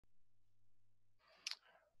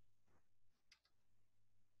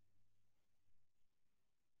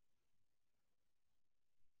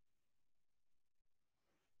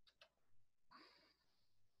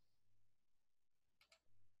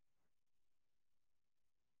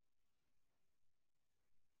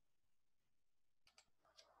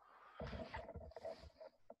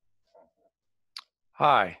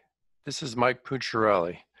Hi, this is Mike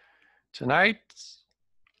Pucciarelli. Tonight,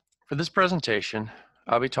 for this presentation,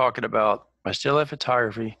 I'll be talking about my still life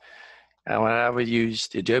photography and when I would use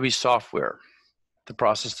the Adobe software to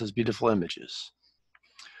process those beautiful images.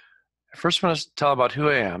 I first want to tell about who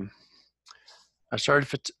I am. I started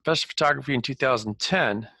professional photography in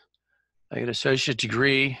 2010. I got an associate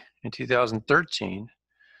degree in 2013.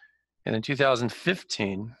 And in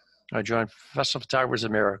 2015, I joined Professional Photographers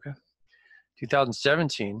America.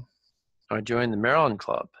 2017, I joined the Maryland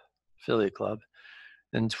Club, affiliate club.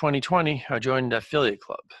 In 2020, I joined the affiliate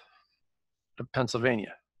club of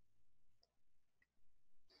Pennsylvania.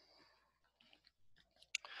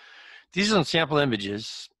 These are some sample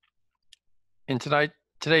images. In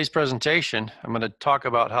today's presentation, I'm going to talk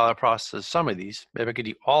about how I process some of these. Maybe I could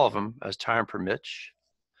do all of them as time permits.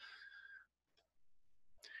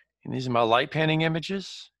 And these are my light painting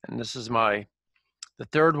images. And this is the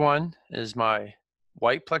third one is my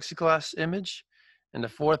white plexiglass image. And the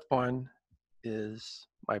fourth one is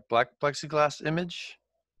my black plexiglass image.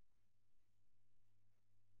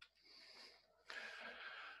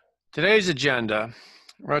 Today's agenda,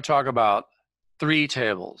 we're going to talk about three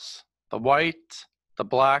tables: the white, the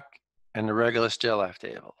black, and the regular still life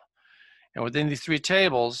table. And within these three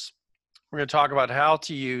tables, we're going to talk about how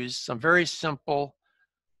to use some very simple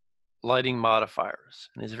lighting modifiers.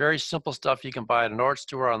 And it's very simple stuff you can buy at an art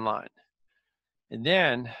store online. And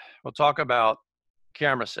then we'll talk about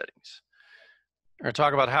camera settings. We're going to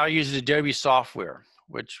talk about how to use the Adobe software,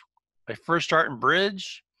 which I first start in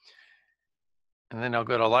Bridge, and then I'll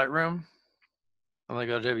go to Lightroom, and then I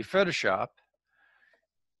go to Adobe Photoshop,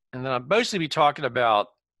 and then I'll mostly be talking about,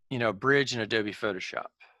 Bridge and Adobe Photoshop.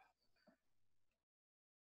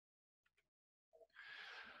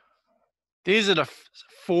 These are the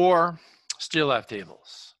four still life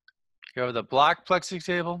tables. You have the black plexi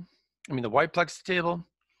table, the white plexi table.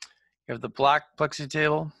 You have the black plexi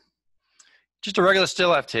table, just a regular still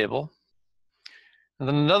life table. And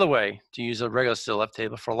then another way to use a regular still life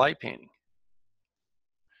table for light painting.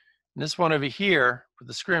 And this one over here with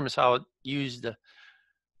the scrim is how I use the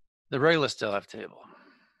regular still life table.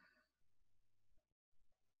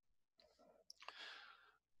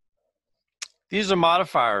 These are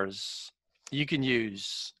modifiers you can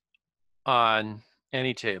use on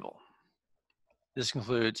any table. This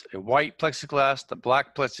includes a white plexiglass, the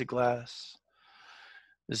black plexiglass.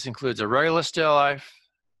 This includes a regular still life,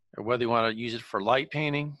 or whether you want to use it for light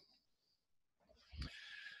painting.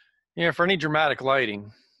 For any dramatic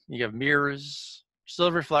lighting, you have mirrors,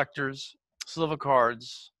 silver reflectors, silver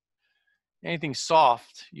cards, anything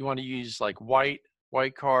soft you want to use like white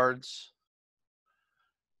cards.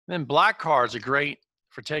 And then black cards are great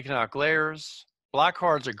for taking out glares. Black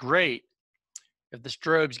cards are great if the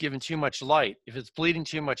strobe's giving too much light. If it's bleeding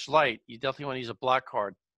too much light, you definitely want to use a black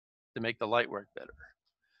card to make the light work better.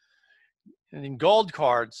 And in gold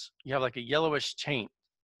cards, you have like a yellowish taint.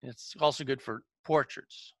 It's also good for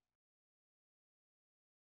portraits.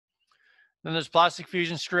 Then there's plastic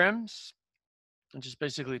fusion scrims, which is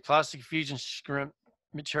basically plastic fusion scrim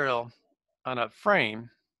material on a frame. And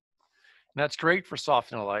that's great for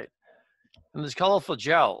softening the light. And there's colorful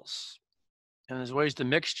gels. And there's ways to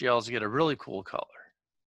mix gels to get a really cool color.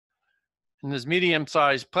 And there's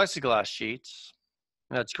medium-sized plexiglass sheets.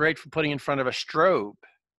 And that's great for putting in front of a strobe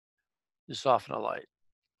to soften the light.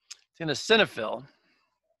 In a cinefill,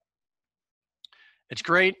 it's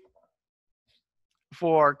great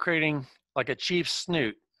for creating like a cheap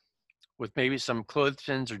snoot with maybe some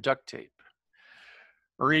clothespins or duct tape,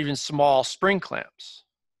 or even small spring clamps.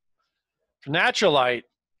 For natural light,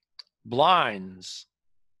 blinds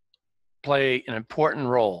play an important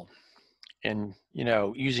role in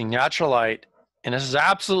using natural light, and this is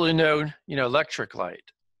absolutely no electric light.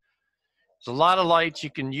 There's a lot of lights you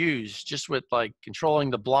can use just with like controlling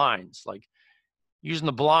the blinds, like using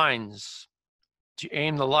the blinds to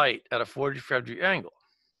aim the light at a 45-degree angle.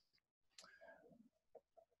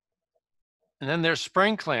 And then there's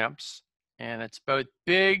spring clamps, and it's both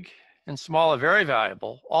big and small are very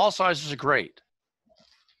valuable. All sizes are great.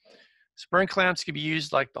 Spring clamps can be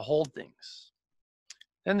used like to hold things.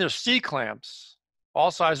 Then there's C-clamps.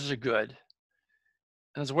 All sizes are good. And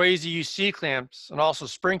there's ways to use C-clamps and also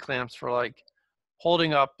spring clamps for like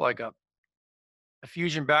holding up like a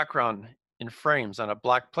fusion background in frames on a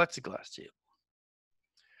black plexiglass table.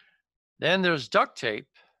 Then there's duct tape.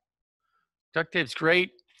 Duct tape's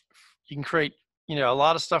great. You can create, a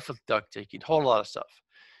lot of stuff with duct tape. You can hold a lot of stuff.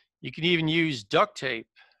 You can even use duct tape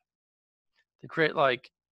to create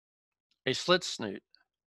like a slit snoot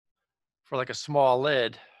for like a small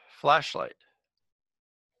lid flashlight.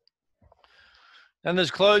 Then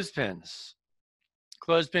there's clothespins.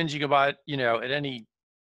 Clothespins you can buy, at any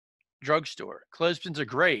drugstore. Clothespins are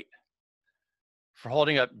great for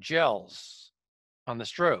holding up gels on the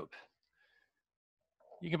strobe.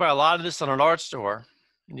 You can buy a lot of this on an art store,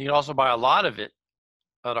 and you can also buy a lot of it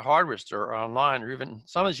at a hardware store or online, or even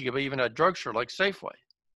some of this you can buy even at a drugstore like Safeway.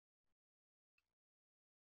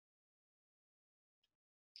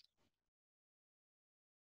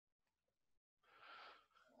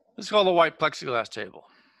 This is called a white plexiglass table.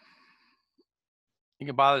 You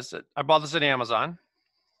can buy this I bought this at Amazon.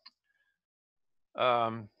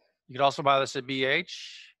 You can also buy this at BH,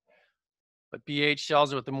 but BH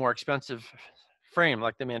sells it with the more expensive frame,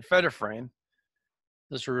 like the Manfrotto frame.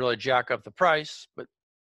 This will really jack up the price, but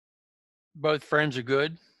both frames are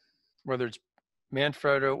good, whether it's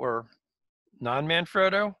Manfrotto or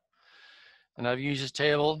non-Manfrotto. And I've used this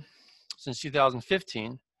table since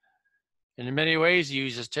 2015, and in many ways you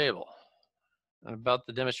use this table. I'm about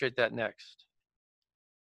to demonstrate that next.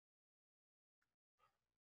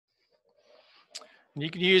 And you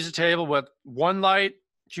can use a table with 1 light,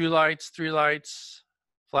 2 lights, 3 lights,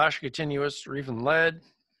 flash continuous, or even LED.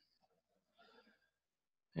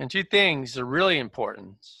 And 2 things are really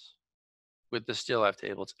important with the still life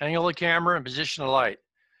table. It's angle of camera and position of light.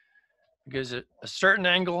 Because at a certain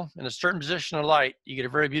angle and a certain position of light, you get a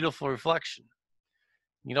very beautiful reflection.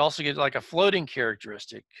 You can also get like a floating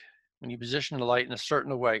characteristic when you position the light in a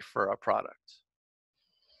certain way for a product.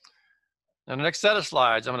 Now, the next set of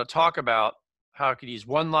slides, I'm going to talk about how I could use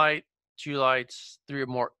 1 light, 2 lights, 3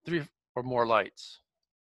 or more lights.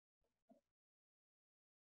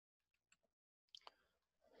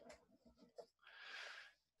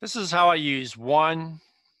 This is how I use 1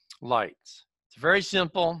 light. It's a very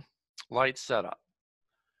simple light setup.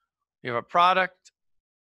 You have a product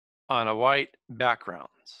on a white background.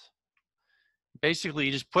 Basically,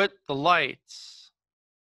 you just put the lights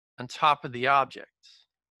on top of the object.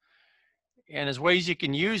 And there's ways you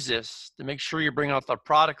can use this to make sure you bring out the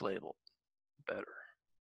product label better.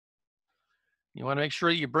 You want to make sure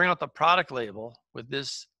that you bring out the product label with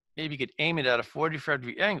this. Maybe you could aim it at a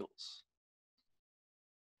 45-degree angles.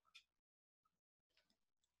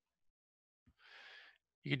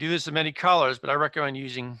 You could do this in many colors, but I recommend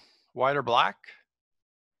using white or black.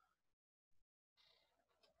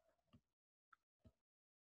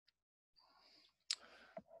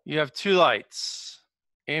 You have 2 lights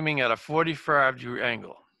aiming at a 45-degree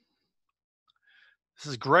angle. This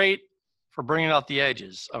is great for bringing out the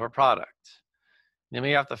edges of a product. Then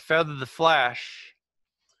we have to feather the flash.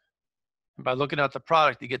 And by looking at the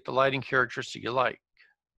product, you get the lighting characteristic you like.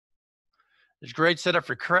 It's a great setup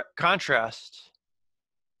for contrast.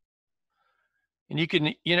 And you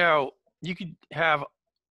can, you could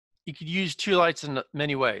use 2 lights in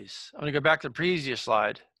many ways. I'm going to go back to the previous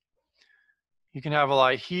slide. You can have a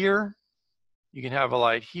light here. You can have a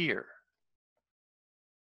light here.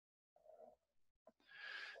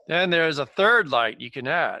 Then there's a 3rd light you can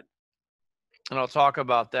add. And I'll talk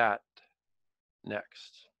about that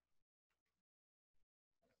next.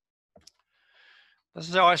 This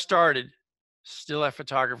is how I started still life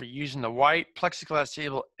photography, using the white plexiglass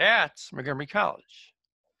table at Montgomery College.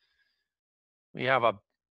 We have a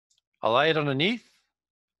light underneath.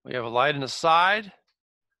 We have a light on the side.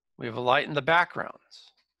 We have a light in the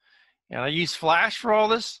backgrounds. And I use flash for all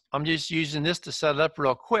this. I'm just using this to set it up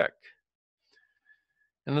real quick.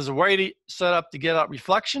 And there's a way to set up to get out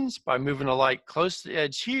reflections by moving the light close to the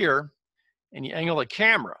edge here, and you angle the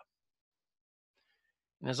camera.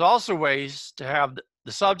 And there's also ways to have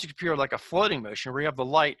the subject appear like a floating motion where you have the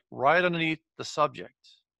light right underneath the subject.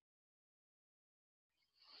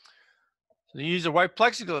 So to use a white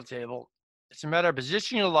plexiglass table, it's a matter of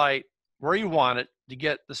positioning the light where you want it to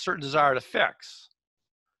get the certain desired effects.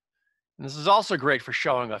 And this is also great for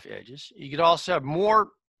showing off edges. You could also have more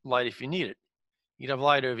light if you need it. You could have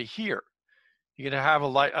light over here. You could have a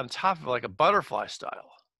light on top of it like a butterfly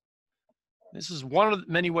style. This is one of the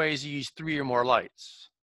many ways you use 3 or more lights.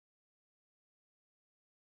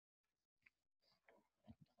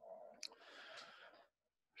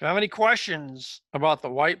 If you have any questions about the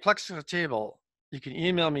white plexiglass table, you can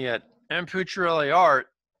email me at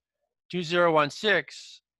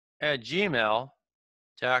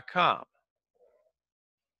mpucciarelliart2016@gmail.com.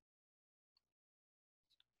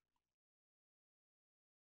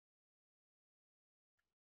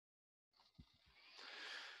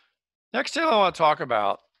 Next table I want to talk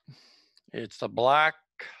about, it's the black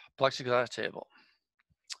plexiglass table.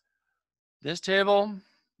 This table,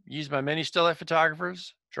 used by many still life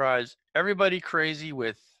photographers, drives everybody crazy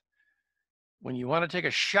with when you want to take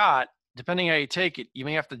a shot, depending how you take it, you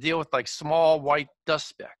may have to deal with like small white dust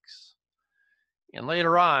specks. And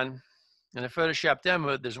later on, In a Photoshop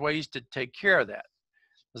demo, there's ways to take care of that.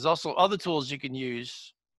 There's also other tools you can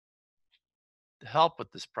use to help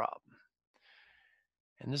with this problem.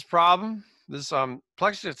 And this problem, this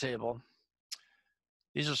Plexiglass table,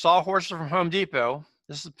 these are sawhorses from Home Depot.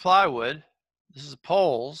 This is plywood. This is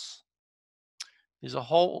poles. These are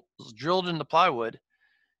holes drilled in the plywood.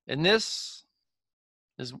 And this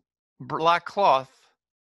is black cloth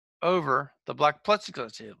over the black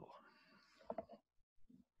plexiglass table.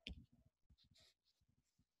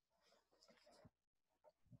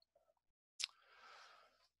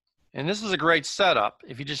 And this is a great setup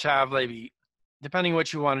if you just have maybe, depending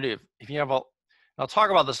what you want to do. If you have a, I'll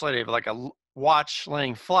talk about this later, but like a watch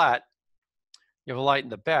laying flat, you have a light in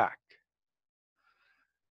the back.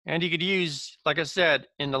 And you could use, like I said,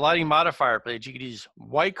 in the lighting modifier page, you could use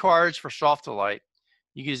white cards for softer light.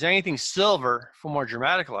 You can use anything silver for more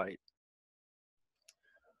dramatic light.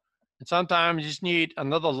 And sometimes you just need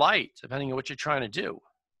another light, depending on what you're trying to do.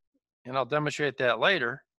 And I'll demonstrate that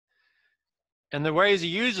later. And the ways to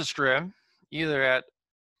use the scrim, either at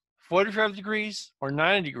 45 degrees or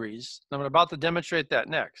 90 degrees. I'm about to demonstrate that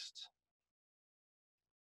next.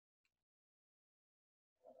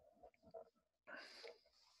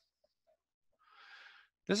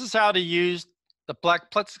 This is how to use the black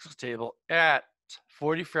plexiglass table at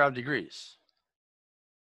 45 degrees.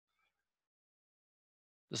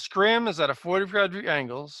 The scrim is at a 45-degree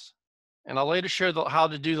angles, and I'll later show how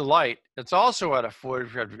to do the light. It's also at a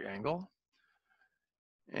 45-degree angle.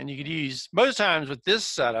 And you could use, most times with this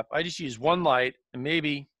setup, I just use one light and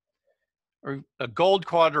maybe a gold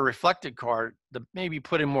card or reflected card to maybe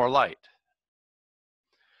put in more light.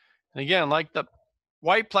 And again, like the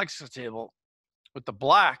white plexiglass table, with the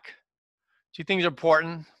black, two things are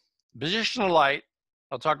important. Position of light,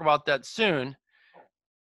 I'll talk about that soon.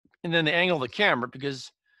 And then the angle of the camera,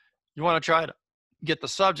 because you want to try to get the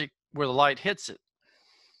subject where the light hits it.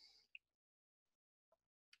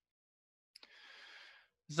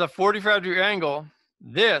 This is a 45-degree angle.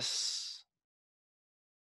 This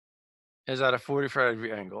is at a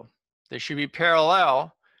 45-degree angle. They should be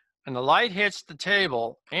parallel, and the light hits the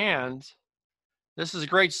table, and this is a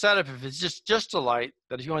great setup if it's just a light,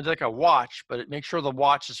 that if you want to take a watch, but make sure the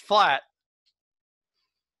watch is flat.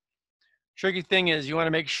 Tricky thing is you want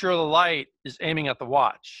to make sure the light is aiming at the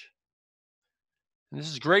watch. And this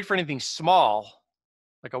is great for anything small,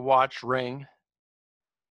 like a watch ring,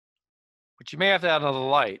 but you may have to add another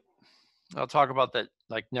light. I'll talk about that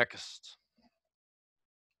like next.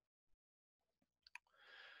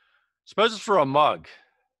 Suppose it's for a mug.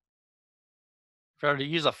 If I were to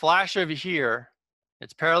use a flash over here,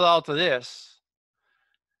 it's parallel to this,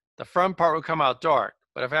 the front part will come out dark.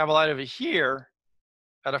 But if I have a light over here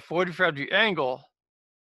at a 45-degree angle,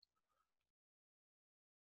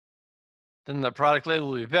 then the product label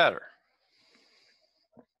will be better.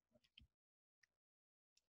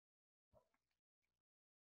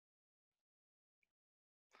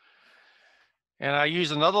 And I use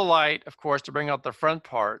another light, of course, to bring out the front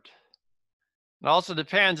part. It also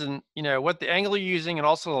depends on, what the angle you're using and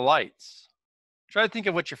also the lights. Try to think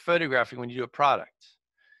of what you're photographing when you do a product.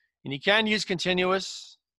 And you can use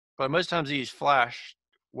continuous, but most times you use flash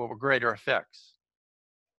for greater effects.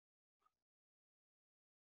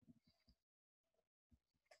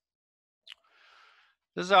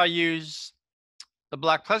 This is how I use the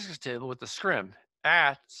black plexiglass table with the scrim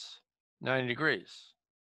at 90 degrees.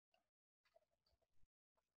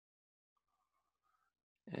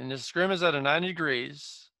 And the scrim is at a 90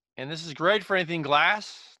 degrees, and this is great for anything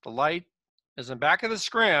glass. The light is in the back of the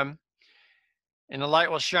scrim, and the light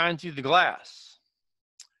will shine through the glass.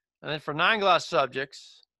 And then for non-glass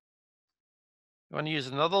subjects, you want to use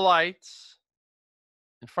another light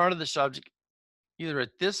in front of the subject, either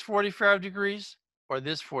at this 45 degrees or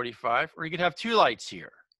this 45, or you could have two lights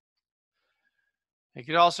here. You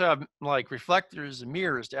could also have like reflectors and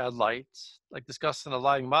mirrors to add lights, like discussed in the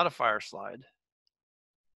lighting modifier slide.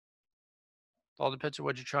 It all depends on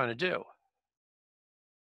what you're trying to do.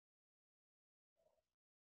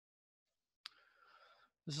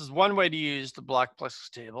 This is one way to use the black plexiglass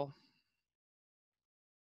table.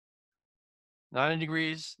 90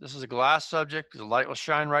 degrees, this is a glass subject, the light will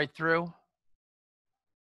shine right through.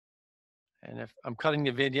 And if I'm cutting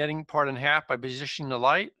the vignetting part in half by positioning the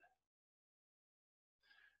light.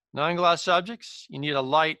 Non-glass subjects, you need a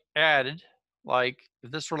light added, like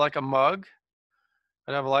if this were like a mug,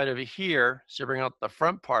 I'd have a light over here, so you bring out the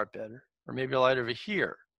front part better, or maybe a light over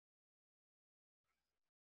here.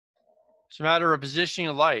 It's a matter of positioning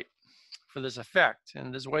a light for this effect,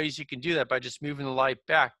 and there's ways you can do that by just moving the light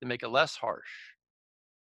back to make it less harsh.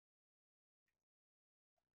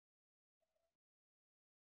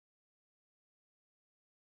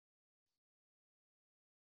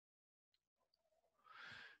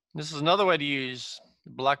 This is another way to use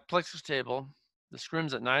the black plexus table. The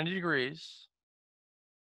scrim's at 90 degrees.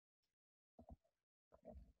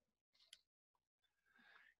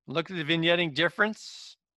 Look at the vignetting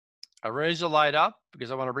difference. I raise the light up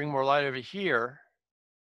because I want to bring more light over here.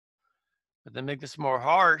 But then make this more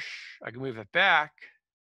harsh, I can move it back.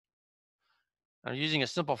 I'm using a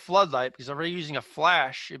simple floodlight because if I'm using a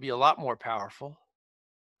flash, it'd be a lot more powerful.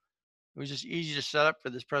 It was just easy to set up for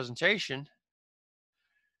this presentation.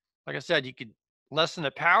 Like I said, you could lessen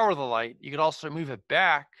the power of the light. You could also move it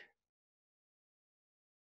back.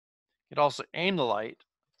 You could also aim the light.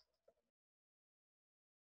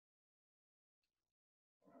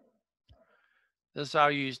 This is how I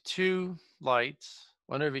use two lights,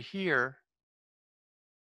 one over here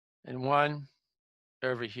and one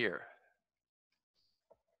over here.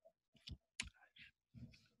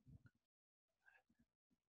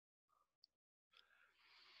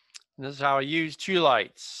 And this is how I use two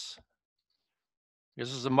lights.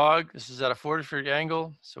 This is a mug. This is at a 40-degree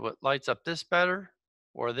angle. So it lights up this better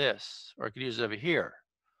or this, or I could use it over here.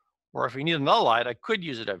 Or if we need another light, I could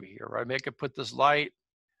use it over here, or I make it put this light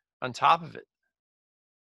on top of it.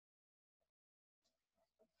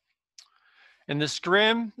 And the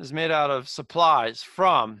scrim is made out of supplies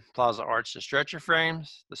from Plaza Arts, the stretcher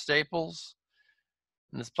frames, the staples,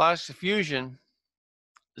 and this plastic fusion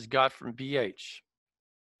is got from BH.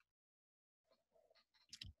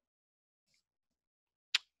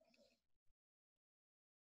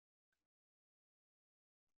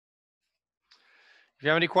 If you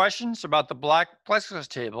have any questions about the black plexiglass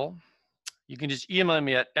table, you can just email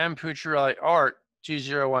me at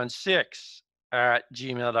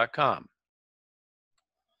mpucciarelliart2016@gmail.com.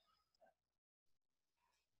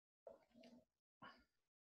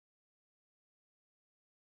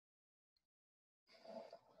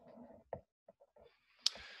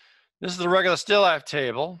 This is the regular still life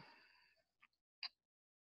table.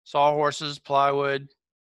 Sawhorses, plywood.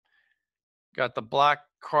 Got the black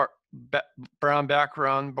brown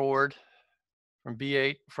background board from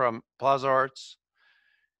B8 from Plaza Arts.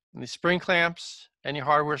 And the spring clamps, any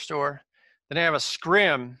hardware store. Then I have a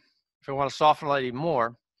scrim if I want to soften the light even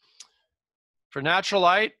more. For natural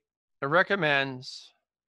light, it recommends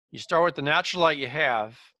you start with the natural light you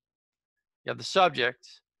have. You have the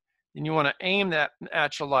subject, then you want to aim that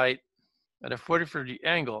natural light at a 40-degree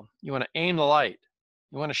angle. You want to aim the light.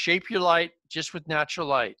 You want to shape your light just with natural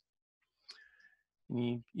light. And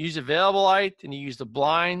you use available light, and you use the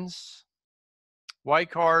blinds, white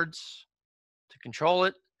cards to control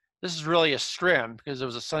it. This is really a scrim because it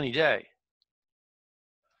was a sunny day.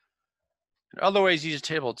 And other ways to use a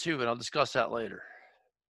table too, and I'll discuss that later.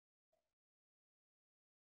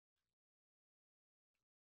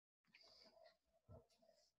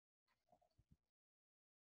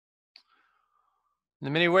 And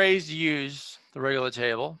the many ways to use the regular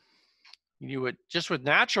table. You do it just with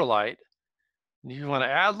natural light. And if you want to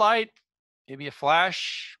add light, maybe a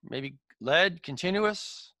flash, maybe LED,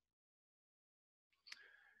 continuous.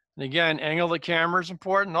 And again, angle of the camera is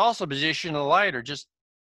important. Also, position of the light, or just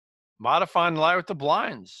modifying the light with the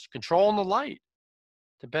blinds, controlling the light,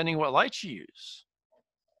 depending what lights you use.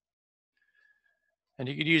 And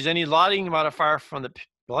you could use any lighting modifier from the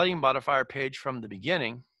lighting modifier page from the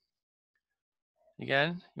beginning.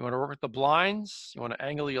 Again, you want to work with the blinds. You want to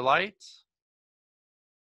angle your lights.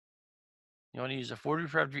 You want to use a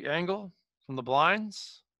 45-degree angle from the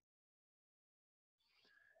blinds.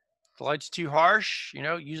 If the light's too harsh,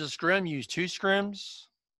 use a scrim. Use two scrims.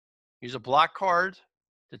 Use a black card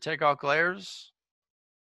to take out glares.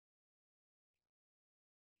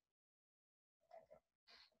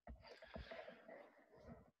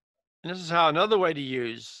 And this is how another way to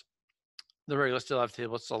use the regular still life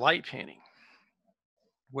table. It's the light painting,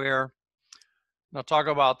 where I'll talk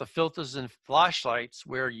about the filters and flashlights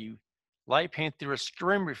where you light paint through a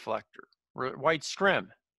scrim reflector, or a white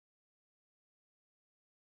scrim.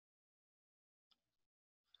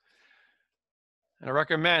 And I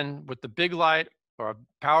recommend with the big light or a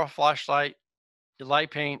power flashlight, you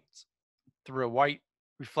light paint through a white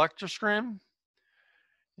reflector scrim.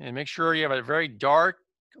 And make sure you have a very dark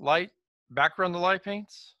light background the light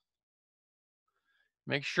paints.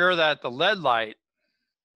 Make sure that the LED light,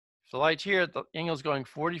 if the light's here, the angle is going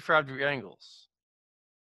 45-degree angles.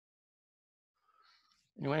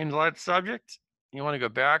 You aim the light subject, you want to go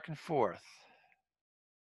back and forth.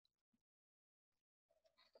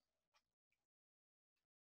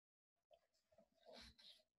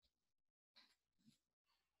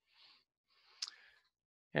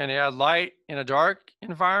 And to add light in a dark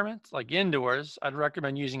environment, like indoors, I'd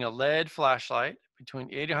recommend using a LED flashlight between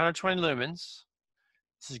 80 and 120 lumens.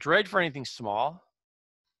 This is great for anything small.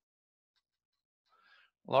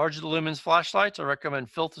 Larger the lumens flashlights, I recommend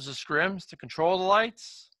filters or scrims to control the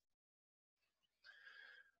lights.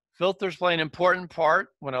 Filters play an important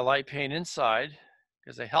part when I light paint inside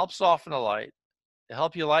because they help soften the light, they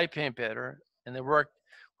help you light paint better, and they work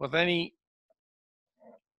with any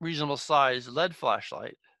reasonable size LED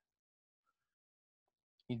flashlight.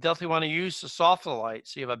 You definitely want to use to soften the light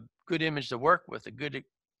so you have a good image to work with, a good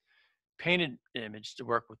painted image to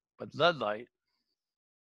work with LED light.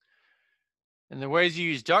 And the ways you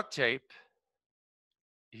use duct tape,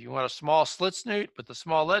 if you want a small slit snoot with a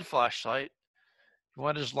small LED flashlight, you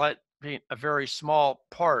want to just light paint a very small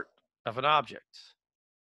part of an object.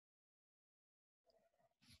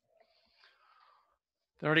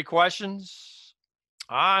 30 questions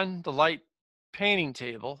on the light painting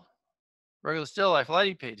table, regular still life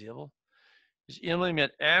lighting paint table, is email me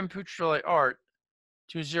at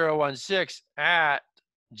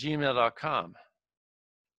mpucciarelli2016@gmail.com.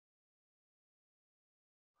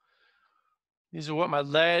 These are what my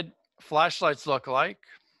LED flashlights look like.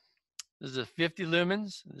 This is 50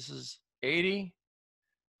 lumens. This is 80,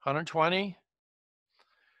 120.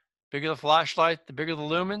 Bigger the flashlight, the bigger the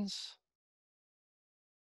lumens.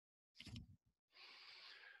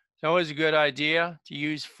 It's always a good idea to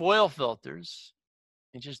use foil filters.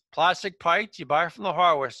 It's just plastic pipes you buy from the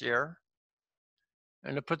hardware store,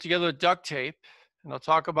 and to put together with duct tape. And I'll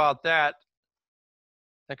talk about that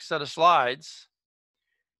next set of slides.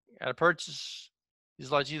 You gotta purchase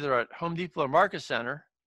these lights either at Home Depot or Market Center.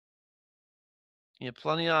 You have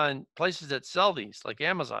plenty on places that sell these, like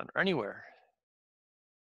Amazon or anywhere.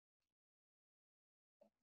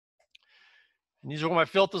 And these are what my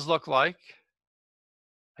filters look like.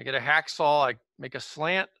 I get a hacksaw, I make a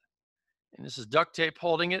slant, and this is duct tape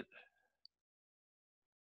holding it.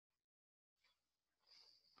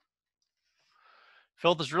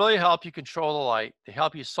 Filters really help you control the light. They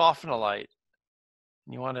help you soften the light.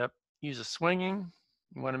 And you want to use a swinging.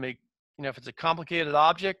 You want to make, if it's a complicated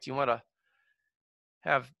object, you want to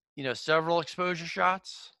have, several exposure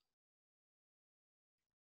shots.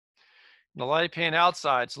 The light paint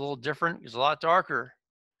outside, it's a little different. It's a lot darker.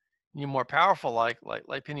 You need more powerful light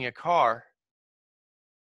painting a car.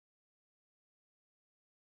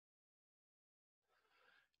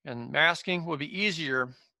 And masking would be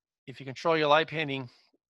easier if you control your light painting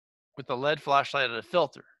with the LED flashlight and a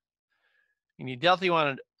filter. And you definitely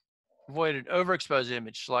want to avoid an overexposed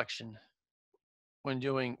image selection when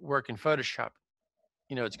doing work in Photoshop.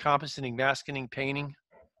 It's compositing, masking, painting.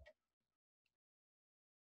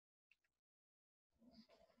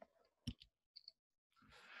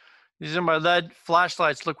 These are my LED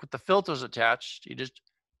flashlights. Look with the filters attached. You just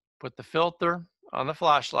put the filter on the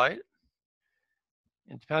flashlight.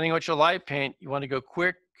 And depending on what your light paint, you want to go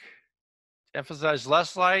quick, emphasize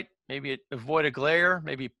less light, maybe avoid a glare,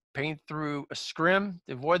 maybe paint through a scrim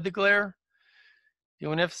to avoid the glare. You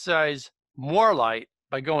want to emphasize more light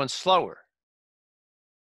by going slower.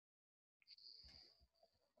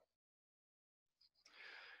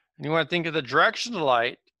 And you want to think of the direction of the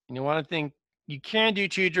light, and you want to think you can do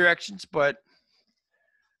two directions, but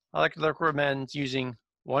I like to recommend using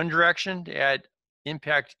one direction to add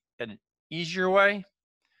impact in an easier way.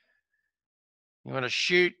 You want to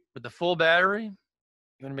shoot with the full battery.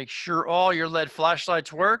 You want to make sure all your LED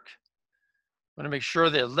flashlights work. You want to make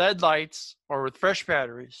sure that LED lights are with fresh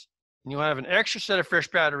batteries. And you want to have an extra set of fresh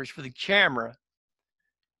batteries for the camera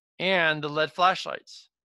and the LED flashlights.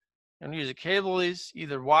 And use a cable,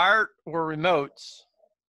 either wired or remotes,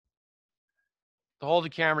 to hold the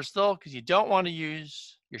camera still, because you don't want to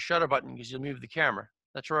use your shutter button because you'll move the camera.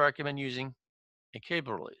 That's where I recommend using a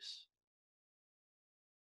cable release.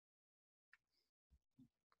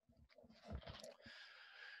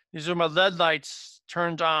 These are my LED lights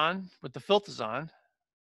turned on with the filters on.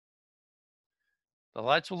 The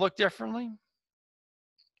lights will look differently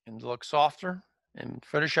and look softer. And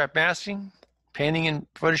Photoshop masking, painting in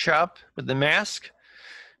Photoshop with the mask,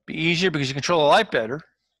 be easier because you control the light better.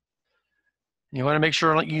 You want to make sure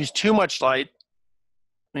you don't use too much light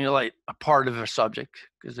when you light a part of a subject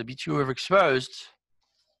because it'd be too overexposed.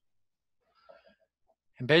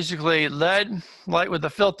 And basically, LED light with the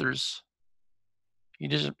filters, you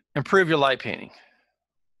just improve your light painting.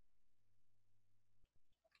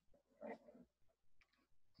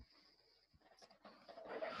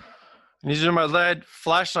 And these are my LED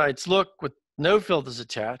flashlights. Look, with no filters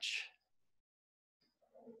attached.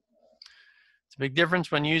 It's a big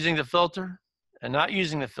difference when using the filter and not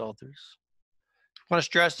using the filters. I want to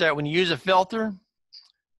stress that when you use a filter,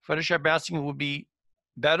 Photoshop masking will be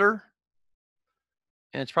better.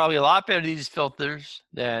 And it's probably a lot better to use filters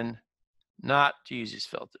than not to use these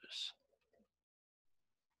filters.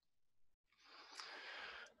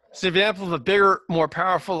 It's an example of a bigger, more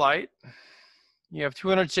powerful light. You have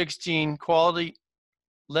 216 quality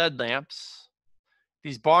LED lamps.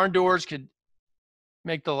 These barn doors could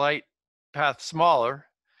make the light path smaller.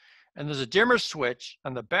 And there's a dimmer switch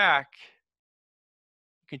on the back.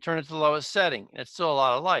 You can turn it to the lowest setting, and it's still a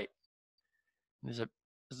lot of light.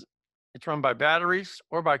 It's run by batteries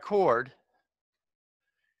or by cord.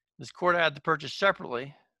 This cord I had to purchase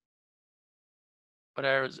separately, but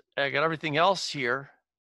I got everything else here.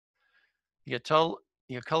 You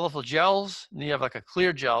get colorful gels, and you have like a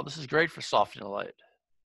clear gel. This is great for softening the light.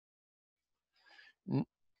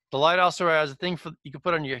 The light also has a thing you can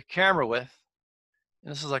put on your camera with,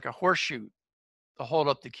 and this is like a horseshoe to hold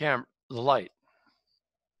up the light.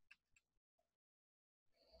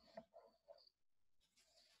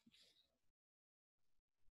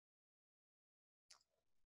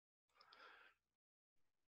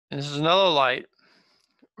 And this is another light.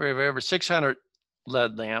 We have over 600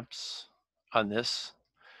 LED lamps on this.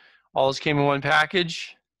 All this came in one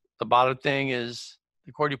package. The bottom thing is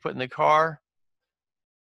the cord you put in the car.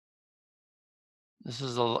 This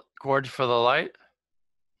is the cord for the light.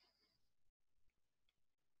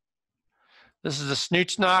 This is the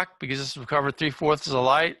snooch knock because this will cover 3/4 of the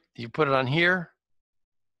light. You put it on here.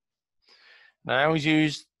 And I always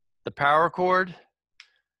use the power cord.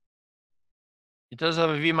 It does have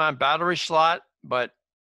a V-mount battery slot, but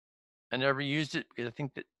I never used it because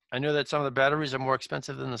I know that some of the batteries are more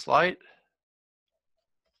expensive than this light.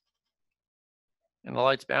 And the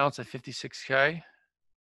light's balanced at 56K.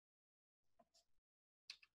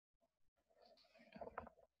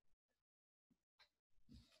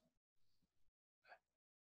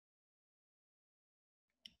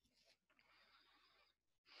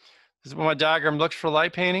 This is what my diagram looks for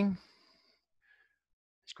light painting.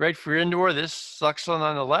 It's great for indoor. This suction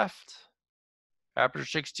on the left, aperture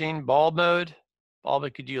 16, bulb mode. Bulb,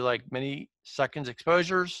 it could do like many seconds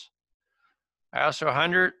exposures. ISO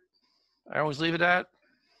 100, I always leave it at.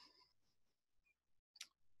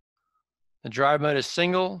 The drive mode is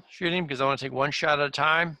single shooting because I want to take one shot at a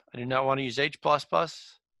time. I do not want to use H++.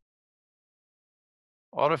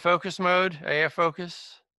 Autofocus mode, AF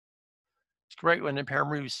focus. It's great when the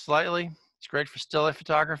camera moves slightly. It's great for still life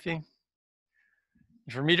photography.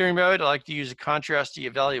 And for metering mode, I like to use a contrasty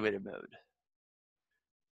evaluated mode.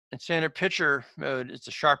 And standard picture mode is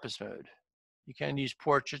the sharpest mode. You can use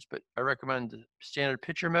portraits, but I recommend the standard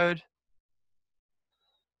picture mode.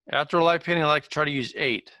 Outdoor light painting, I like to try to use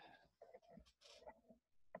 8.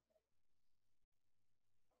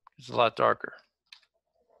 It's a lot darker.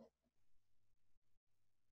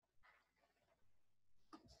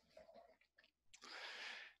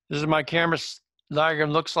 This is my camera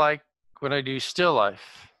diagram looks like when I do still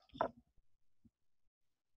life.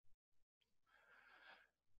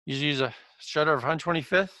 Usually use a shutter of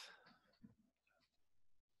 125th,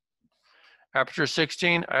 aperture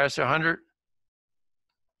 16, ISO 100.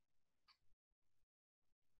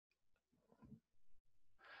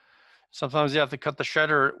 Sometimes you have to cut the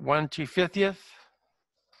shutter at 1/250th.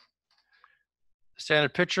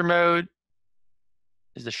 Standard picture mode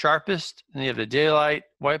is the sharpest. And you have the daylight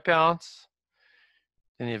white balance.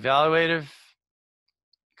 And the evaluative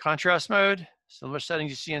contrast mode, similar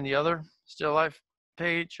settings you see in the other still life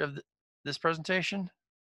page of this presentation.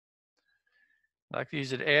 I like to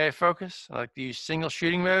use it AI focus. I like to use single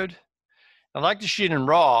shooting mode. I like to shoot in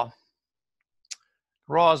RAW.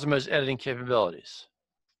 RAW is the most editing capabilities.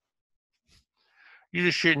 You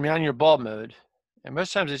just shoot in manual bulb mode. And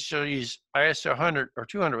most times it should use ISO 100 or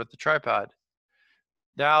 200 with the tripod.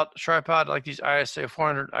 Without tripod, I like to use ISO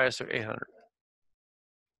 400, ISO 800.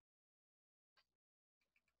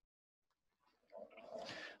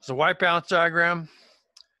 It's a white balance diagram.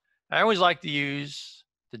 I always like to use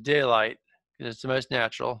the daylight because it's the most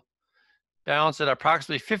natural. Balance at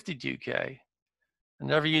approximately 52K. I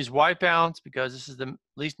never use white balance because this is the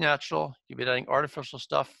least natural. You'll be adding artificial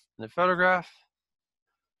stuff in the photograph.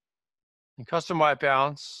 In custom white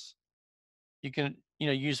balance, you can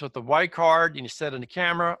use with the white card, you can set in the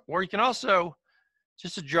camera, or you can also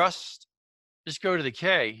just go to the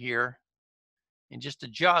K here and just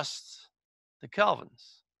adjust the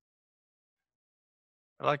kelvins.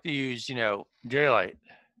 I like to use, daylight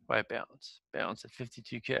white balance at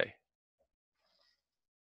 52K.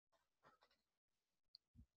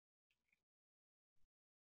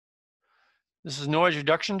 This is noise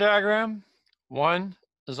reduction diagram. 1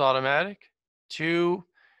 is automatic. 2,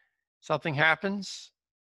 something happens.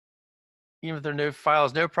 Even if there are no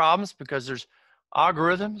files, no problems, because there's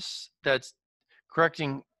algorithms that's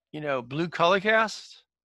correcting, blue color cast.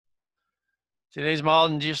 Today's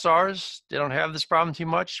modern DSLRs, they don't have this problem too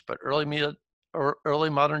much, but early early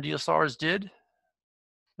modern DSLRs did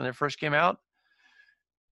when they first came out.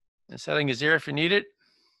 The setting is there if you need it.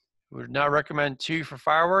 We would not recommend 2 for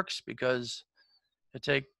fireworks because it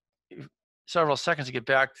take several seconds to get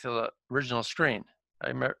back to the original screen.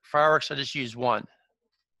 Fireworks, I just use 1.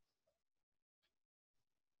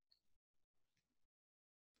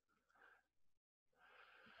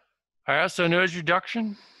 I also noise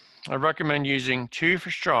reduction. I recommend using 2 for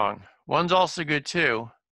strong. 1's also good too.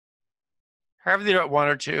 Have it at 1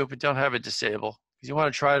 or 2, but don't have it disabled because you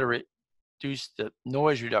want to try to reduce the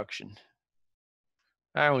noise reduction.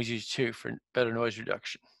 I always use 2 for better noise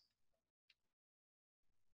reduction.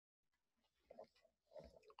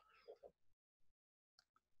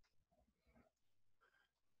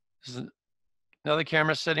 This is another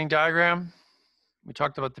camera setting diagram. We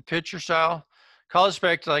talked about the picture style. Color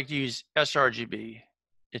spec, I like to use sRGB.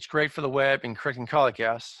 It's great for the web and correcting color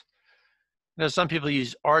casts. You know, some people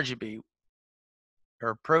use RGB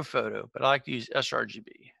or Pro Photo, but I like to use sRGB.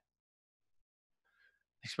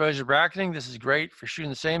 Exposure bracketing, this is great for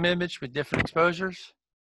shooting the same image with different exposures.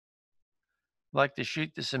 I like to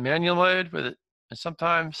shoot this in manual mode with it, and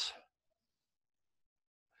sometimes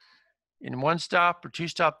in 1-stop or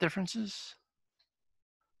 2-stop differences,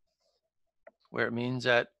 where it means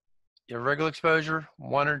that your regular exposure,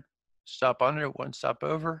 1 stop under, 1 stop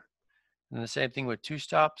over, and the same thing with 2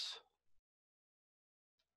 stops.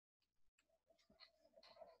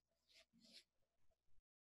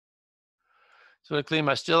 So to clean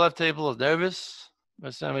my still life table as novice,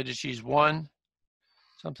 most of the time I just use 1.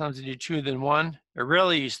 Sometimes I do 2 then 1. I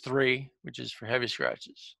rarely use 3, which is for heavy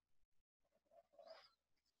scratches.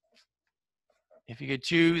 If you get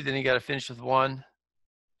 2, then you got to finish with 1.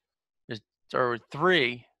 Or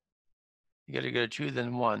 3, you got to go 2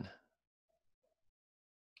 then 1.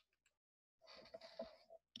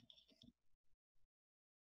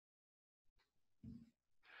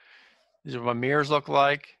 These are what my mirrors look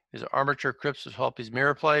like. These are armature clips which help these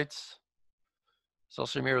mirror plates. It's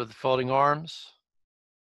also a mirror with folding arms.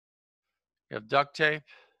 You have duct tape.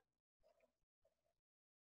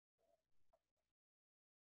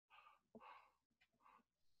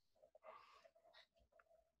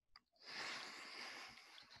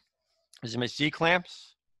 These are my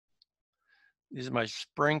C-clamps. These are my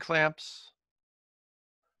spring clamps.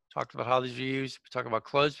 Talked about how these are used. We talk about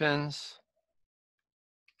clothespins.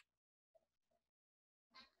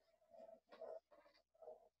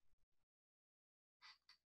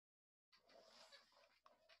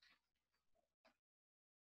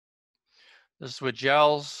 This is with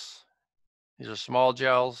gels. These are small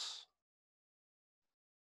gels.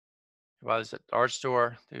 You buy this at the art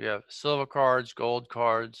store. We have silver cards, gold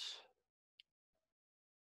cards.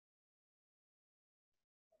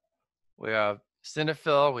 We have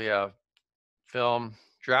Cinefill. We have film,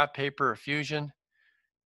 draft paper, fusion.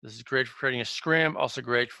 This is great for creating a scrim. Also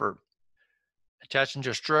great for attaching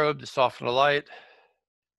to a strobe to soften the light.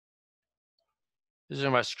 These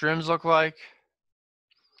are my scrims look like.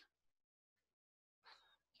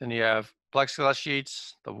 Then you have plexiglass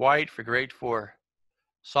sheets. The white great for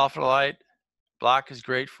soften the light. Black is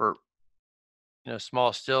great for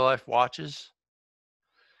small still life watches.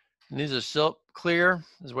 And these are silk clear.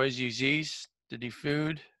 There's ways to use these to do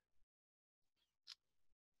food.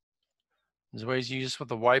 There's ways to use this with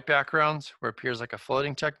the white backgrounds where it appears like a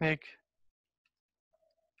floating technique.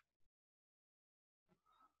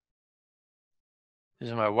 These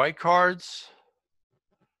are my white cards.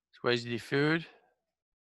 There's ways to do food.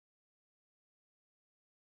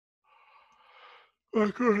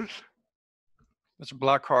 Black cards. Those are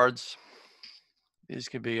black cards. These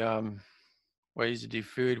could be ways to do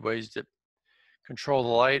food, ways to control the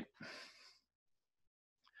light.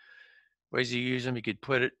 Ways to use them, you could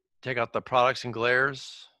take out the products and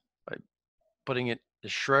glares by putting it the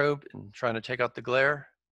strobe and trying to take out the glare.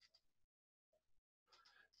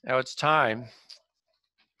 Now it's time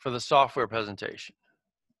for the software presentation.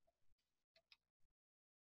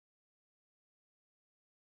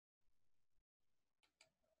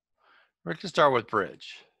 We're going to start with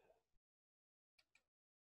Bridge.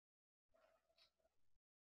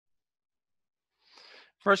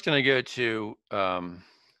 First, going to go to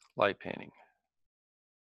light painting.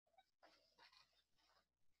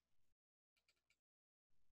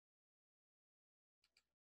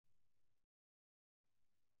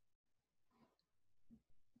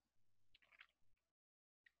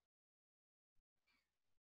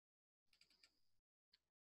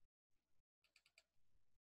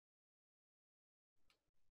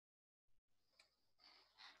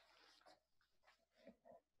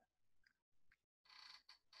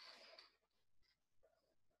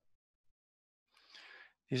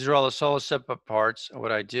 These are all the solo step-up parts. And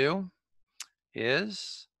what I do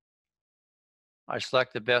is I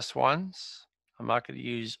select the best ones. I'm not going to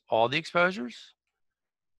use all the exposures.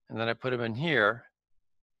 And then I put them in here.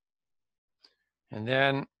 And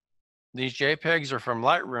then these JPEGs are from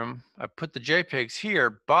Lightroom. I put the JPEGs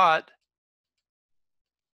here, but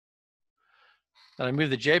then I move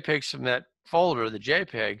the JPEGs from that folder, the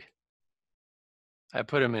JPEG, I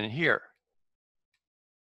put them in here.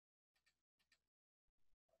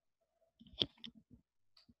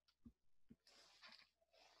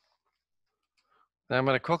 Then I'm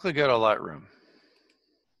going to quickly go to Lightroom.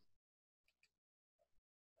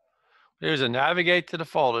 Here's a navigate to the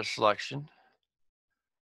folder selection.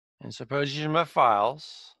 And suppose using my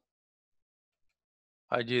files,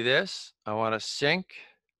 I do this. I want to sync.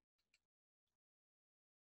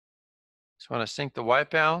 Just want to sync the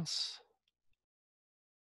white balance.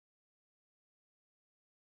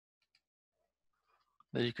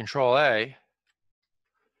 Then you Control A.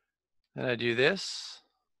 Then I do this.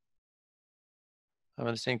 I'm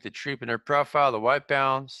going to sync the treatment profile, the white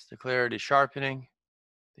balance, the clarity sharpening,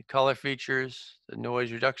 the color features, the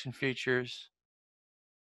noise reduction features.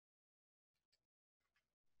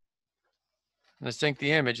 And I sync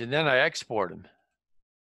the image, and then I export them.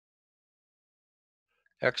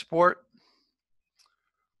 Export.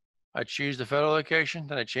 I choose the photo location,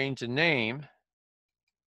 then I change the name.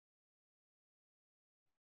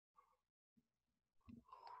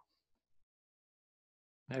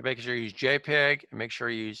 I make sure you use JPEG and make sure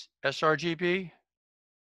you use sRGB.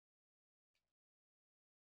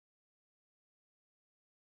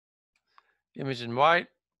 Image in white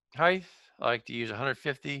height, I like to use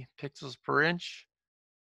 150 pixels per inch,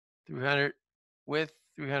 300 width,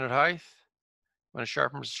 300 height. Want to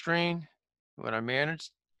sharpen the screen. When I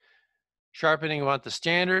manage sharpening, I want the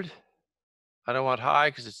standard. I don't want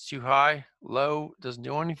high because it's too high. Low doesn't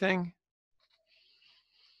do anything.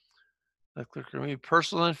 I click remove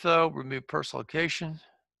personal info, remove personal location.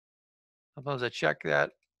 Sometimes I check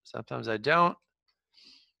that, sometimes I don't.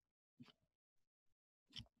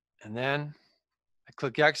 And then I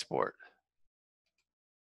click export.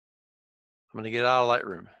 I'm going to get out of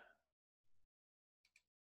Lightroom.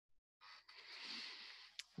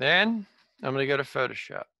 Then I'm going to go to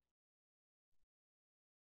Photoshop.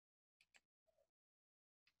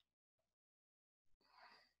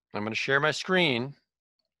 I'm going to share my screen.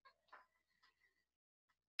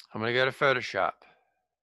 I'm going to go to Photoshop.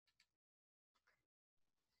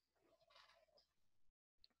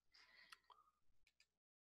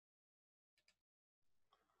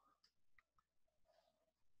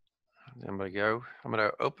 I'm going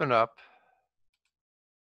to open up.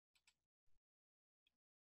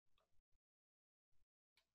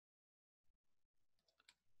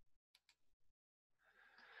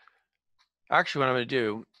 Actually, what I'm going to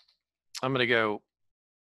do, I'm going to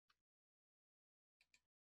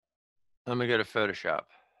go to Photoshop.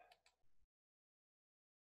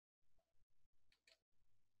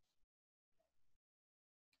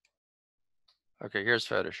 Okay, here's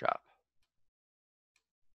Photoshop.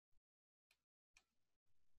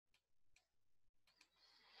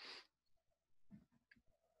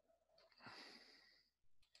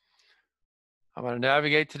 I'm going to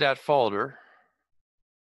navigate to that folder.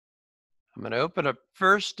 I'm going to open up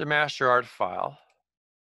first the master art file.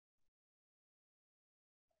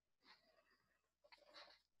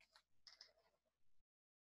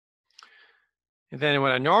 And then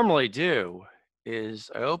what I normally do is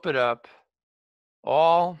I open up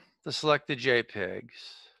all the selected JPEGs.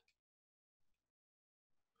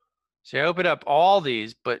 See, I open up all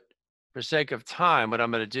these, but for sake of time, what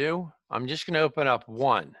I'm going to do, I'm just going to open up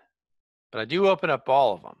one. But I do open up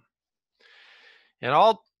all of them. And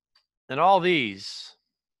all these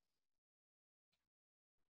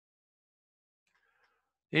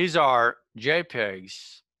are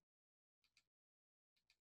JPEGs.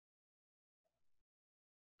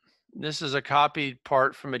 This is a copied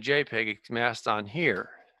part from a JPEG. It's masked on here.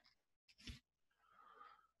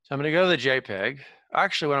 So I'm going to go to the JPEG.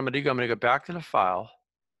 Actually, what I'm going to do, I'm going to go back to the file.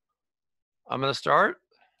 I'm going to start.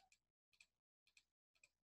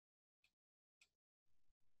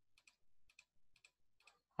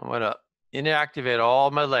 I'm going to inactivate all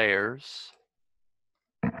my layers.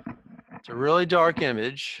 It's a really dark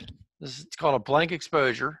image. It's called a blank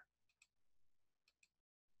exposure.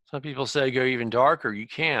 Some people say go even darker. You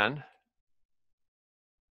can.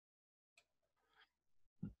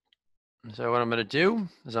 So what I'm going to do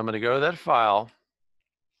is I'm going to go to that file.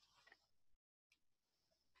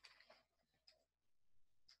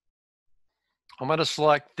 I'm going to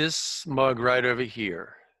select this mug right over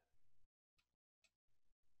here.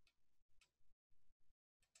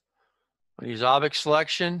 I'm going to use object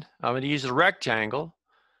selection. I'm going to use a rectangle.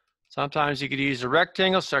 Sometimes you could use a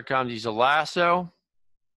rectangle, sometimes use a lasso.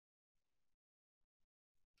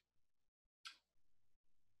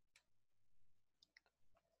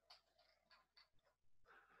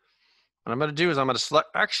 What I'm going to do is I'm going to select,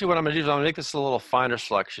 actually what I'm going to do is I'm going to make this a little finer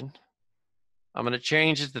selection. I'm going to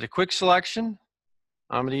change it to the quick selection.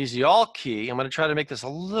 I'm going to use the Alt key. I'm going to try to make this a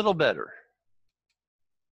little better.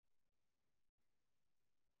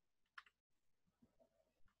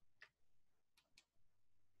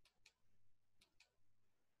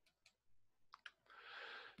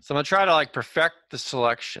 So I'm going to try to like perfect the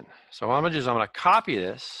selection. So what I'm going to do is I'm going to copy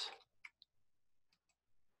this.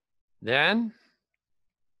 Then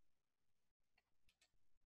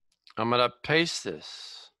I'm going to paste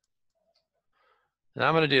this. Then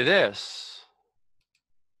I'm going to do this.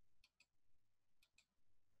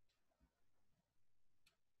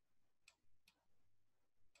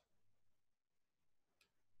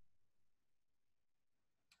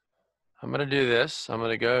 I'm going to do this. I'm going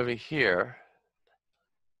to go over here.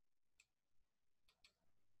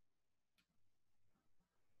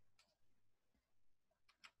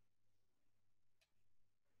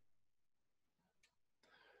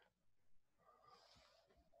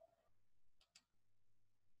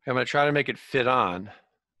 I'm going to try to make it fit on.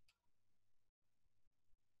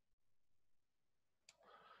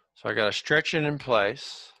 So I got to stretch it in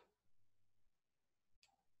place.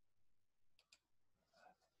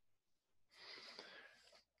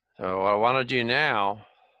 So what I want to do now,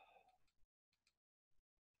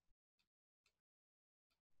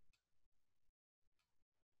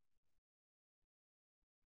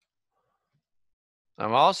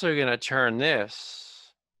 I'm also going to turn this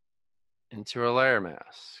into a layer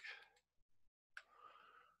mask.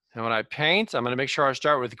 And when I paint, I'm going to make sure I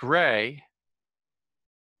start with gray.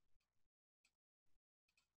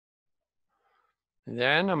 And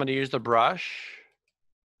then I'm going to use the brush.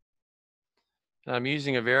 And I'm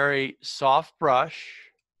using a very soft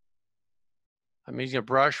brush. I'm using a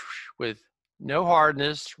brush with no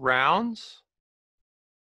hardness, rounds.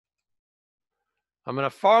 I'm going to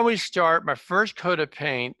formally start. My first coat of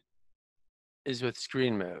paint is with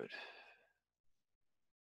screen mode.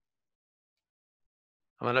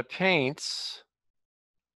 I'm going to paint.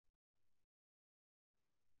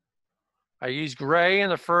 I use gray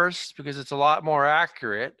in the first because it's a lot more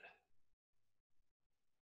accurate.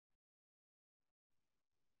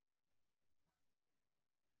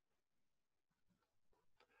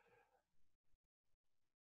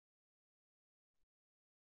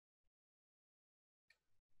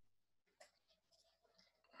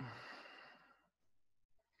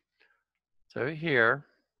 So here,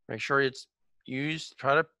 make sure it's used,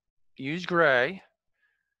 try to use gray.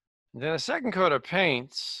 And then a second coat of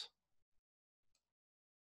paints.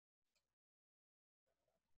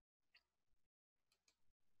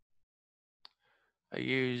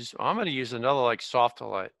 I'm going to use another like soft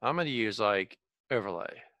light. I'm going to use like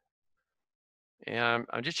overlay. And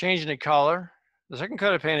I'm just changing the color. The second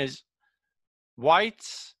coat of paint is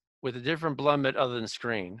whites with a different blend mode other than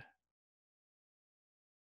screen.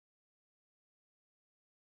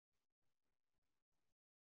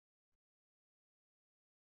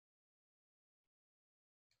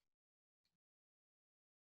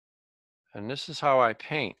 And this is how I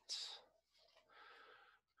paint.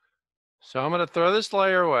 So I'm going to throw this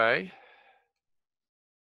layer away.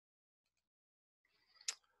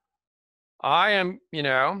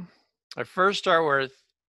 I first start with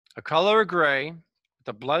a color of gray with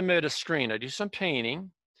a blend mode of screen. I do some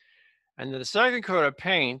painting. And then the second coat of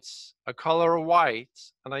paints, a color of white,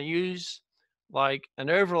 and I use like an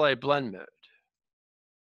overlay blend mode.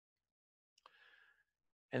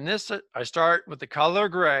 And this, I start with the color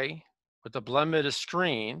gray with the blend mode of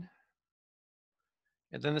screen.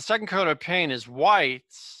 And then the second coat of paint is white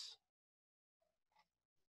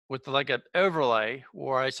with like an overlay,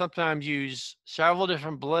 where I sometimes use several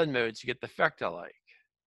different blend modes to get the effect I like.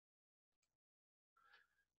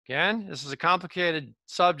 Again, this is a complicated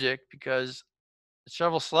subject because it's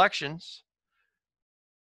several selections.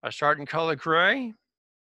 I start in color gray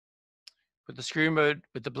with the screen mode,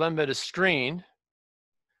 with the blend mode of screen,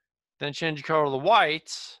 then change the color to the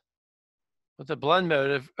whites with the blend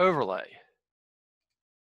mode of overlay.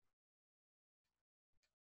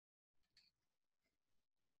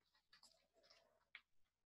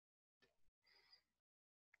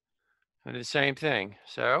 And the same thing.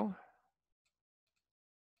 So,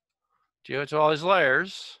 go to all these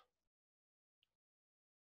layers.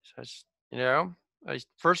 So it's, my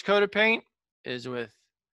first coat of paint is with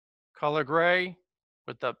color gray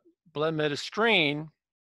with the blend mode of screen.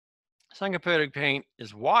 Second coat of paint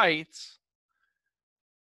is white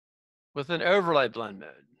with an overlay blend mode.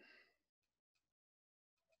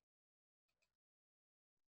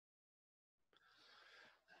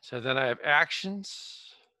 So then I have actions.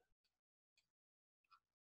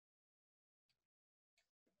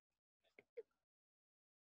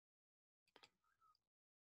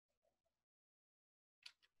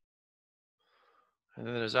 And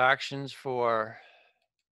then there's actions for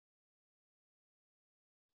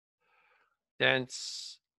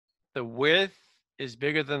dense. The width is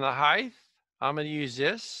bigger than the height. I'm going to use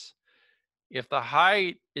this. If the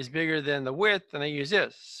height is bigger than the width, then I use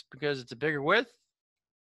this because it's a bigger width.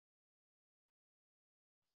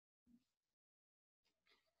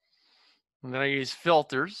 And then I use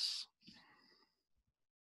filters.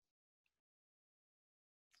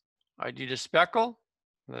 I do the speckle.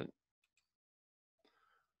 Then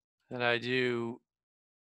I do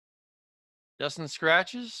dust and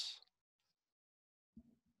scratches.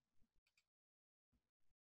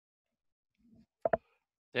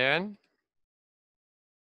 Then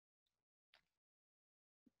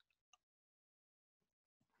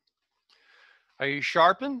I use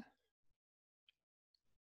sharpen.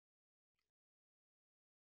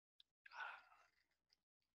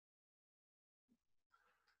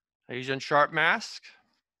 I use unsharp mask.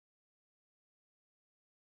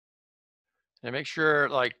 And I make sure,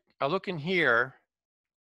 like, I look in here.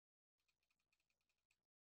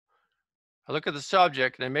 I look at the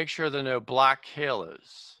subject and I make sure there are no black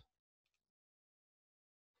halos.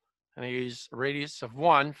 And I use a radius of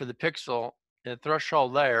 1 for the pixel and a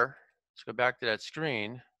threshold layer. Let's go back to that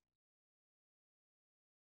screen.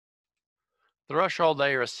 The threshold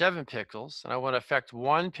layer is 7 pixels, and I want to affect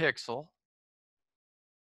 1 pixel.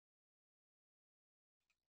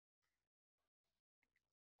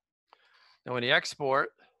 Now when you export,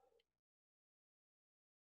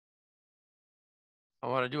 I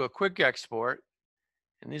want to do a quick export.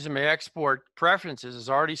 And these are my export preferences. It's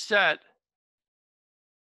already set.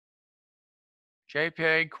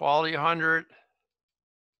 JPEG, quality 100.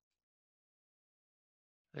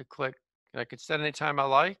 I click, and I can set anytime I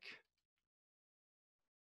like.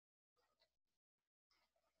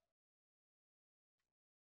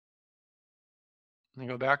 And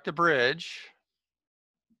go back to bridge.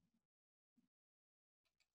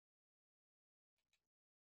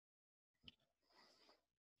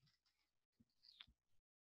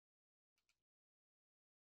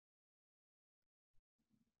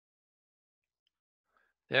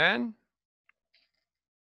 Then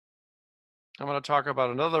I'm going to talk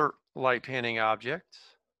about another light painting object.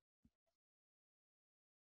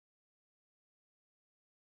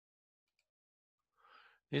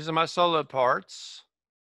 These are my solo parts.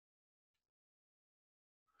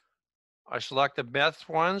 I select the best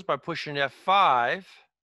ones by pushing F5.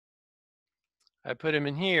 I put them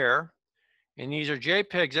in here. And these are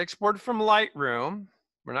JPEGs exported from Lightroom.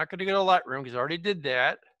 We're not going to go to Lightroom because I already did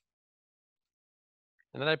that.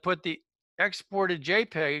 And then I put the exported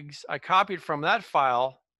JPEGs I copied from that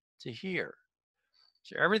file to here.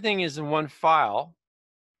 So everything is in one file.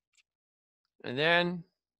 And then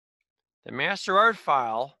the master art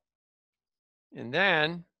file. And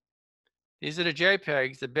then these are the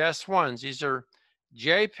JPEGs, the best ones. These are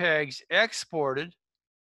JPEGs exported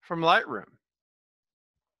from Lightroom.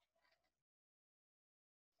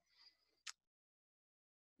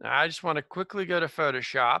 Now I just want to quickly go to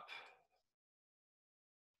Photoshop.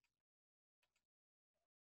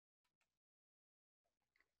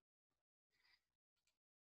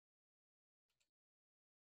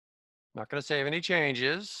 Not going to save any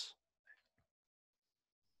changes.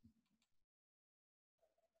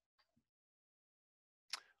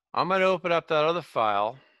 I'm going to open up that other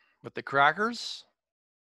file with the crackers.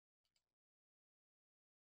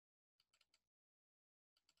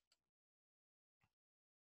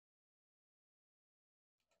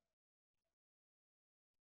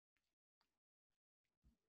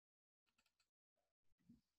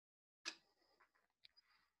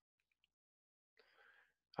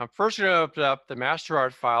 I'm first going to open up the master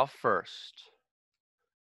art file first.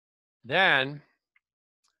 Then,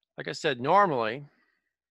 like I said, normally,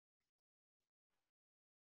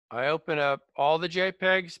 I open up all the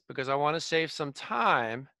JPEGs because I want to save some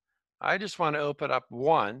time. I just want to open up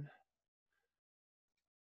one.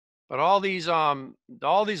 But all these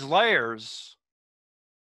layers,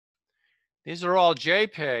 these are all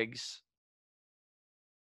JPEGs.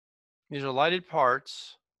 These are lighted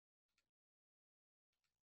parts.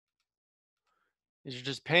 These are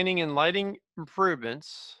just painting and lighting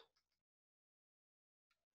improvements.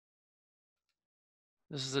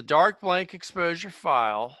 This is a dark blank exposure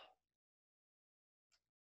file.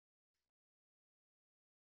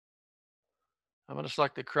 I'm going to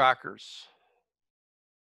select the crackers.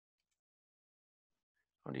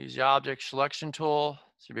 I'm going to use the object selection tool.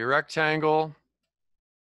 It's going to be a rectangle.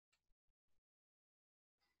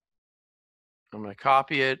 I'm going to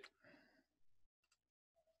copy it.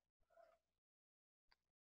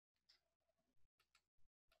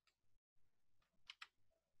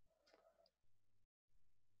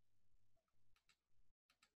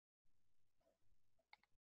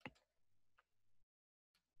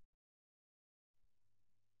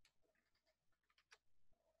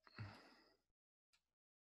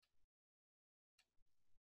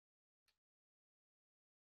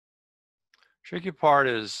 Tricky part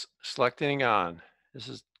is selecting on.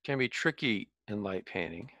 This can be tricky in light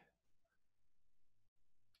painting.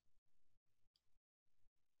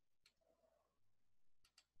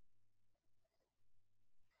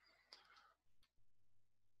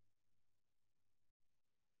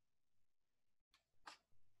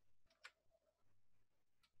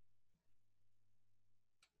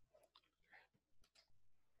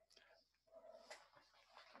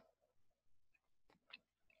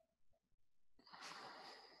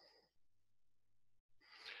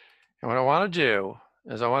 And what I want to do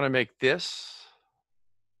is I want to make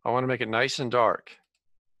it nice and dark.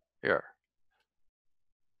 Here.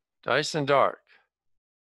 Nice and dark.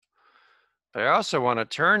 But I also want to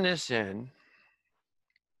turn this in.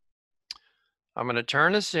 I'm going to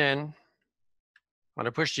turn this in. I'm going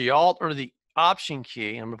to push the Alt or the Option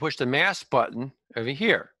key. I'm going to push the mask button over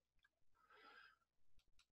here.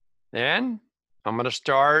 Then I'm going to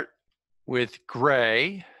start with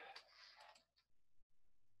gray.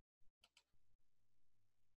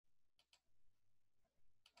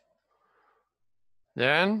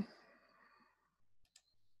 Then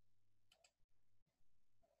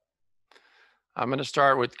I'm going to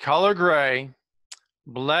start with color gray,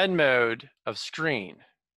 blend mode of screen.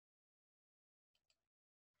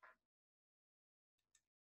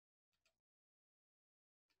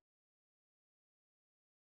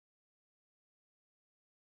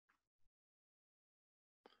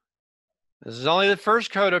 This is only the first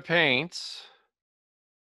coat of paints.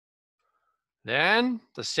 Then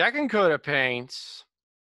the second coat of paints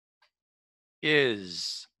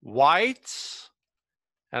is white.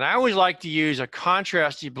 And I always like to use a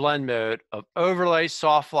contrasty blend mode of overlay,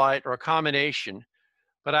 soft light, or a combination,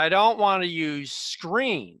 but I don't want to use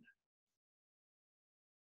screen.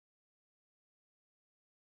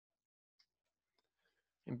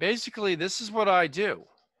 And basically, this is what I do.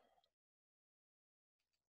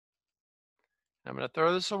 I'm going to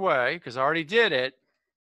throw this away because I already did it.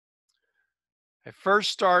 I first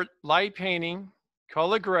start light painting,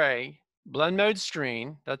 color gray, blend mode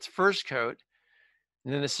screen. That's first coat.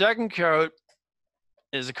 And then the second coat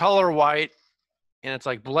is a color white, and it's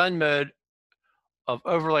like blend mode of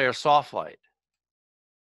overlay or soft light.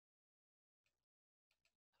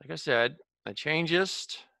 Like I said, I change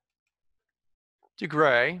this to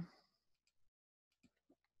gray.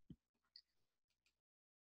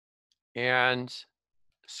 And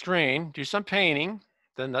screen, do some painting.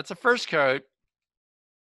 Then that's the first coat.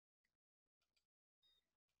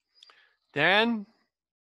 Then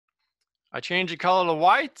I change the color to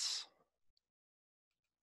whites.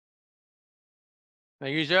 I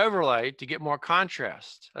use overlay to get more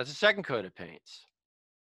contrast. That's the second coat of paints.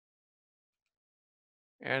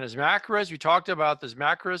 And as macros, we talked about those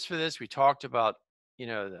macros for this. We talked about, if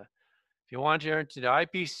you want to enter the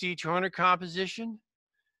IPC 200 composition,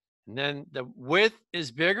 and then the width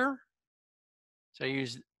is bigger. So I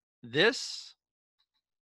use this.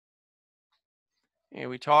 And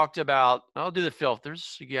we talked about, I'll do the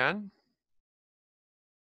filters again.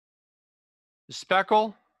 The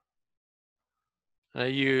speckle, I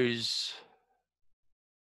use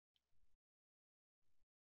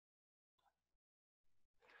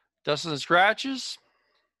dust and scratches.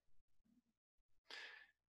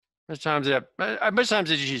 Most times I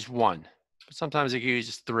just use one, but sometimes I can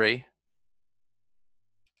use 3.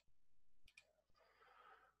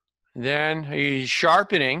 And then I use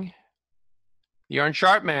sharpening. The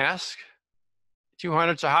unsharp mask,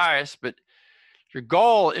 200 is the highest, but your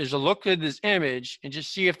goal is to look at this image and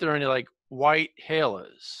just see if there are any like white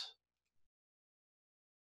halos.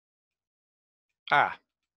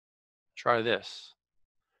 Try this.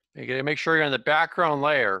 You gotta make sure you're on the background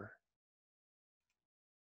layer.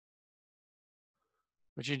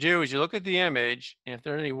 What you do is you look at the image, and if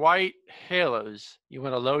there are any white halos, you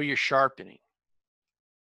want to lower your sharpening.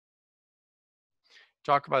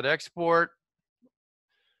 Talk about export.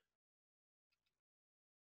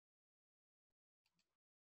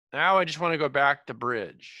 Now I just want to go back to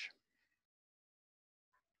bridge.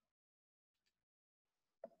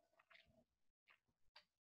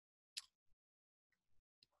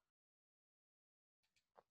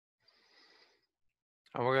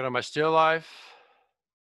 I'm going to go to my still life.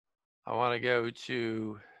 I want to go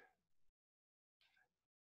to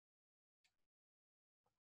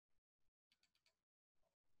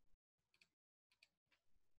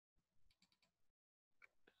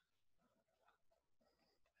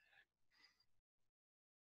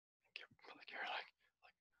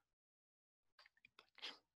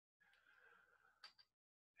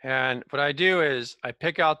and what I do is I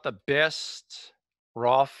pick out the best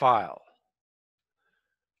raw file.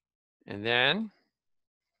 And then,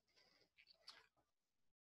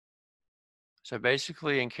 so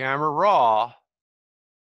basically in Camera Raw,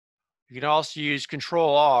 you can also use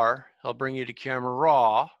Control R. It'll bring you to Camera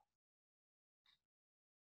Raw.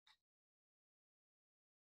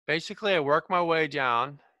 Basically, I work my way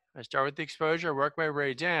down. I start with the exposure, I work my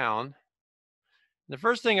way down. The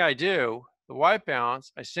first thing I do, the white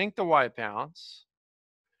balance, I sync the white balance,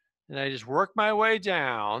 and I just work my way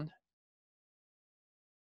down.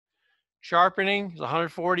 Sharpening is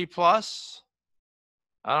 140 plus.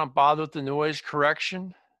 I don't bother with the noise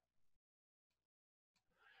correction.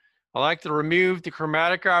 I like to remove the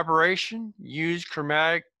chromatic aberration, use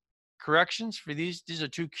chromatic corrections for these. These are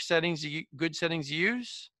two settings, good settings to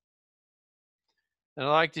use. And I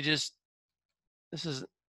like to just, this is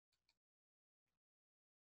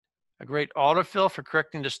a great autofill for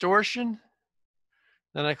correcting distortion.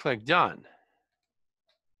 Then I click done.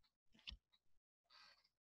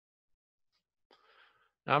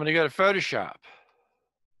 Now I'm going to go to Photoshop.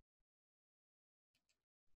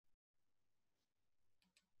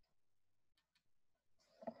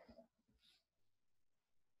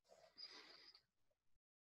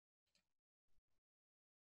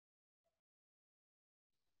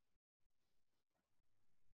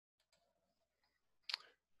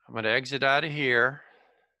 I'm going to exit out of here.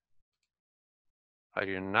 I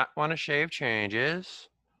do not want to save changes.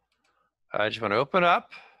 I just want to open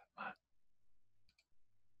up.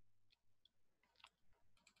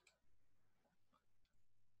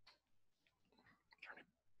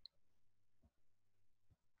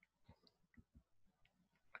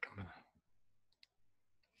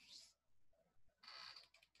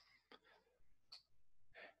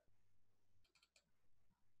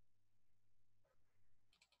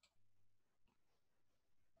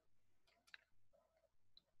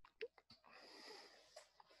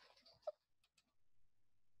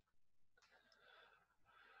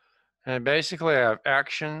 And basically I have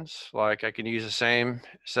actions, like I can use the same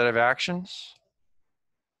set of actions.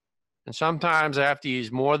 And sometimes I have to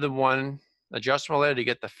use more than one adjustment layer to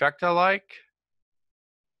get the effect I like.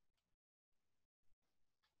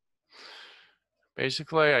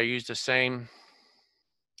 Basically, I use the same,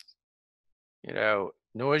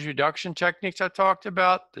 noise reduction techniques I talked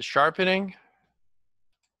about, the sharpening.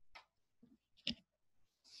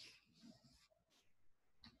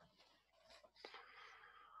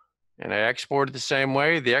 And I export it the same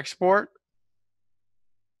way, the export.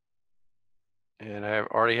 And I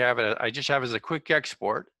already have it, I just have it as a quick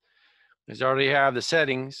export. I already have the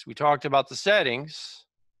settings. We talked about the settings.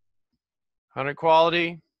 100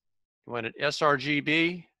 quality, you want it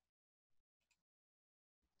sRGB.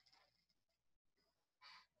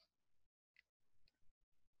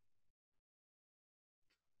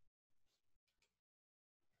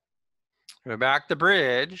 Go back to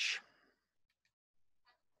bridge.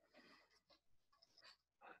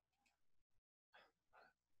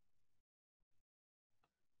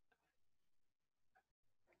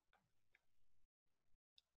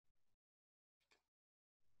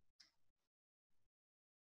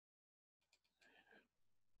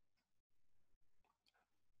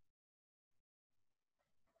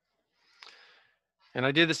 And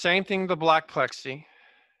I did the same thing with the black plexi.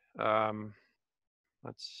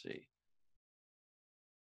 Let's see.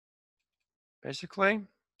 Basically,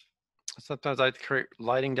 sometimes I create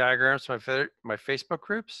lighting diagrams for my Facebook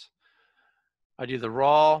groups. I do the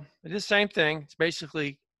raw. I do the same thing. It's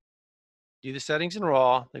basically do the settings in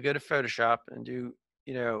raw, then go to Photoshop and do,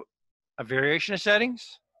 a variation of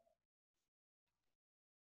settings.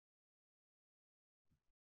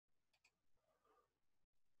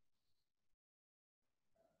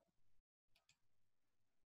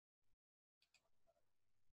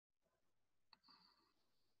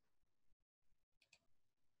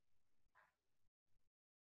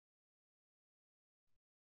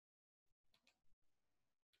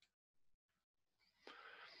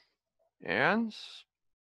 And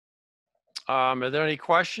are there any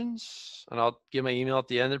questions? And I'll give my email at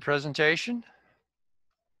the end of the presentation.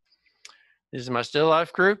 These are my still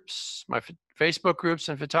life groups, my Facebook groups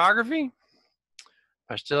in photography,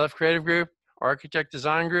 my still life creative group, architect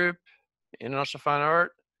design group, international fine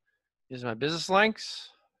art, These are my business links.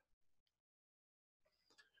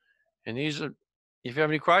 And these are, if you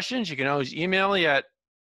have any questions, you can always email me at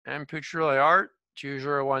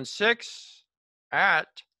mpucciarelliart2016 at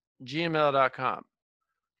gmail.com.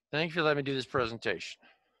 Thank you for letting me do this presentation.